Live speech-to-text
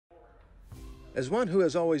As one who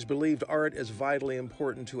has always believed art is vitally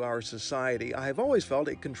important to our society, I have always felt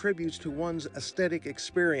it contributes to one's aesthetic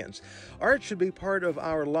experience. Art should be part of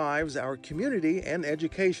our lives, our community, and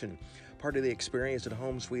education. Part of the experience at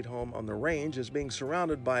Home Sweet Home on the Range is being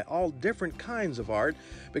surrounded by all different kinds of art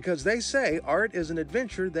because they say art is an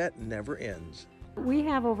adventure that never ends. We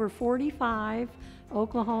have over 45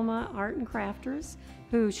 Oklahoma art and crafters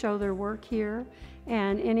who show their work here,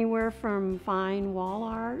 and anywhere from fine wall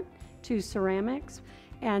art to ceramics.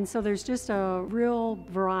 And so there's just a real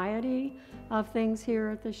variety of things here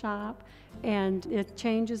at the shop, and it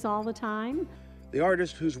changes all the time. The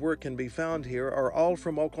artists whose work can be found here are all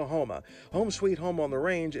from Oklahoma. Home Sweet Home on the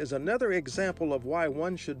Range is another example of why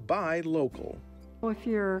one should buy local. If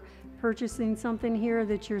you're purchasing something here,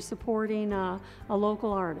 that you're supporting a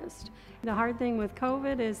local artist. The hard thing with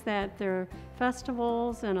COVID is that their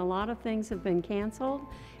festivals and a lot of things have been canceled,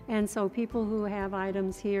 and so people who have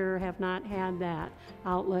items here have not had that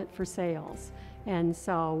outlet for sales. And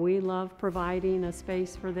so we love providing a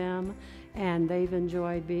space for them, and they've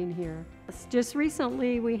enjoyed being here. Just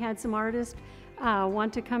recently we had some artists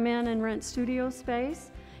want to come in and rent studio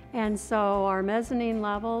space. And so our mezzanine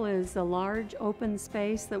level is a large open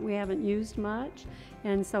space that we haven't used much,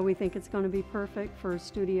 and so we think it's going to be perfect for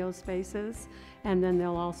studio spaces, and then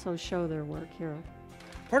they'll also show their work here.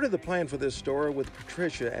 Part of the plan for this store with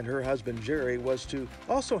Patricia and her husband Jerry was to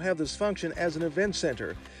also have this function as an event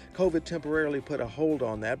center. COVID temporarily put a hold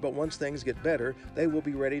on that, but once things get better, they will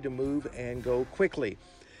be ready to move and go quickly.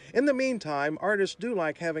 In the meantime, artists do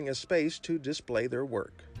like having a space to display their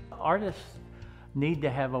work. Artists need to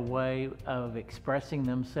have a way of expressing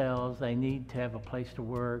themselves. They need to have a place to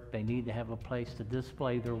work. They need to have a place to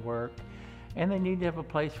display their work. And they need to have a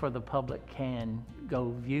place where the public can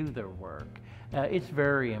go view their work. It's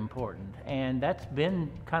very important. And that's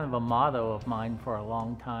been kind of a motto of mine for a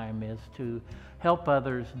long time, is to help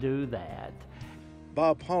others do that.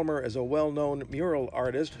 Bob Palmer is a well-known mural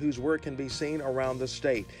artist whose work can be seen around the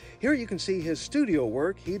state. Here you can see his studio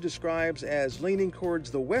work he describes as leaning towards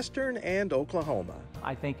the Western and Oklahoma.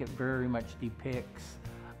 I think it very much depicts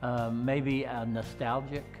maybe a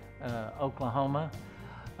nostalgic Oklahoma.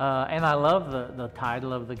 And I love the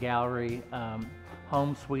title of the gallery,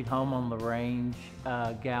 Home Sweet Home on the Range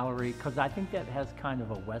Gallery, because I think that has kind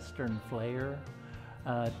of a Western flair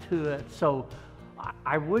to it. So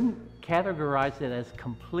I wouldn't categorize it as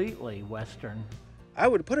completely Western. I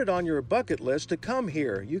would put it on your bucket list to come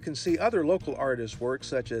here. You can see other local artists' work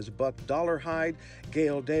such as Buck Dollarhide,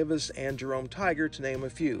 Gail Davis, and Jerome Tiger, to name a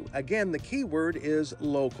few. Again, the key word is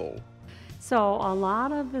local. So a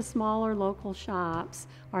lot of the smaller local shops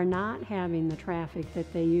are not having the traffic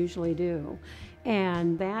that they usually do.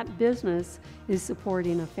 And that business is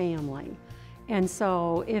supporting a family. And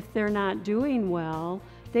so if they're not doing well,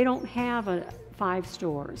 they don't have 5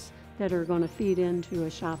 stores that are going to feed into a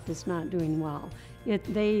shop that's not doing well.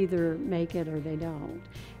 They either make it or they don't.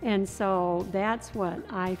 And so that's what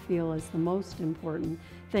I feel is the most important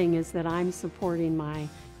thing, is that I'm supporting my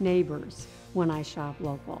neighbors when I shop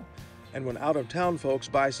local. And when out-of-town folks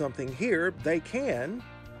buy something here, they can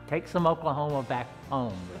take some Oklahoma back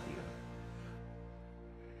home with you.